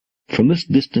From this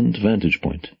distant vantage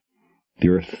point, the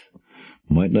Earth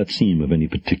might not seem of any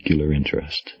particular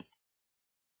interest.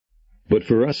 But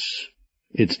for us,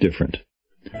 it's different.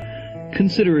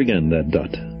 Consider again that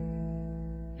dot.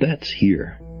 That's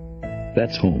here.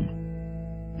 That's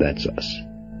home. That's us.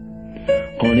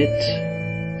 On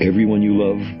it, everyone you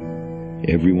love,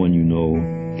 everyone you know,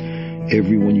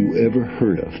 everyone you ever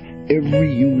heard of,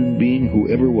 every human being who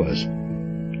ever was,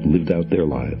 lived out their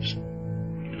lives.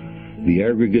 The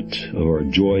aggregate of our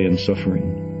joy and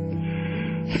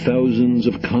suffering, thousands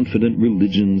of confident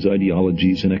religions,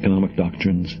 ideologies, and economic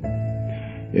doctrines,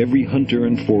 every hunter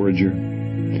and forager,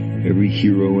 every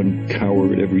hero and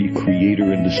coward, every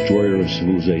creator and destroyer of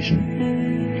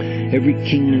civilization, every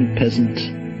king and peasant,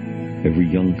 every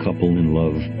young couple in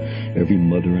love, every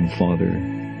mother and father,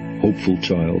 hopeful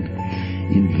child,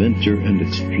 inventor and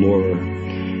explorer,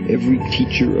 every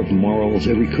teacher of morals,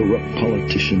 every corrupt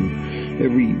politician,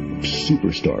 every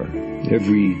superstar,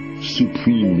 every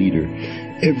supreme leader,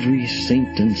 every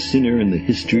saint and sinner in the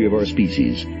history of our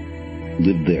species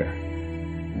lived there,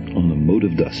 on the mote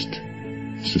of dust,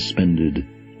 suspended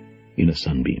in a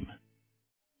sunbeam.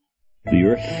 The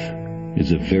Earth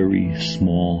is a very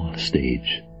small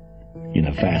stage in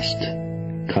a vast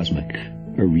cosmic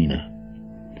arena.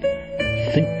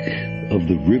 Think of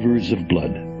the rivers of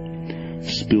blood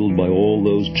spilled by all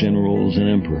those generals and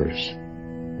emperors,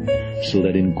 so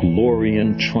that in glory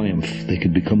and triumph they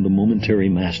could become the momentary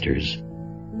masters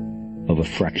of a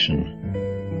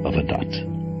fraction of a dot.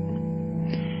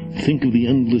 Think of the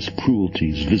endless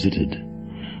cruelties visited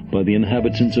by the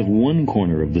inhabitants of one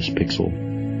corner of this pixel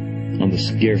on the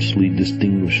scarcely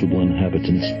distinguishable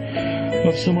inhabitants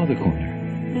of some other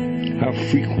corner. How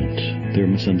frequent their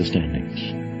misunderstandings,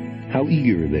 how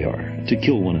eager they are to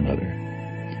kill one another,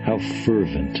 how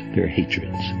fervent their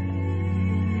hatreds.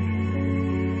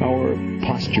 Our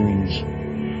posturings,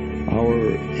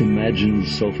 our imagined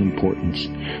self-importance,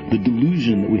 the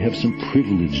delusion that we have some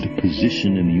privileged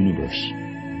position in the universe,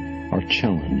 are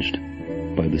challenged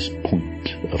by this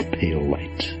point of pale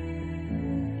light.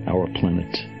 Our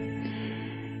planet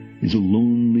is a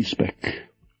lonely speck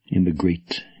in the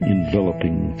great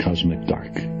enveloping cosmic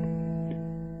dark.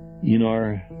 In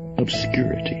our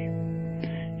obscurity,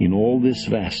 in all this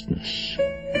vastness,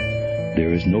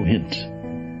 there is no hint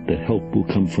that help will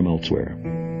come from elsewhere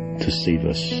to save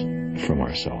us from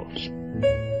ourselves.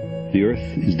 The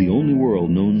Earth is the only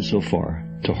world known so far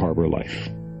to harbor life.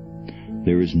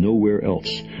 There is nowhere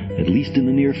else, at least in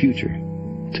the near future,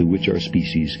 to which our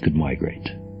species could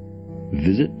migrate.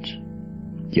 Visit?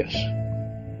 Yes.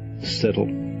 Settle?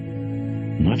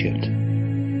 Not yet.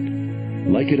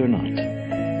 Like it or not,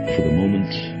 for the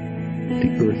moment,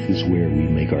 the Earth is where we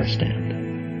make our stand.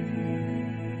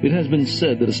 It has been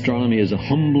said that astronomy is a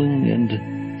humbling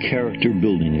and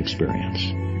character-building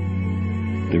experience.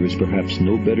 There is perhaps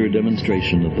no better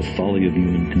demonstration of the folly of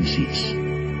human conceits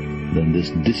than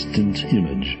this distant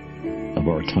image of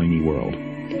our tiny world.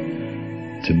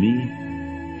 To me,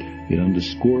 it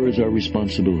underscores our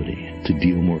responsibility to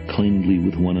deal more kindly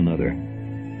with one another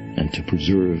and to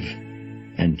preserve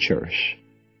and cherish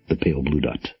the pale blue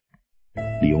dot,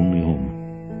 the only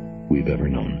home we've ever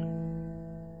known.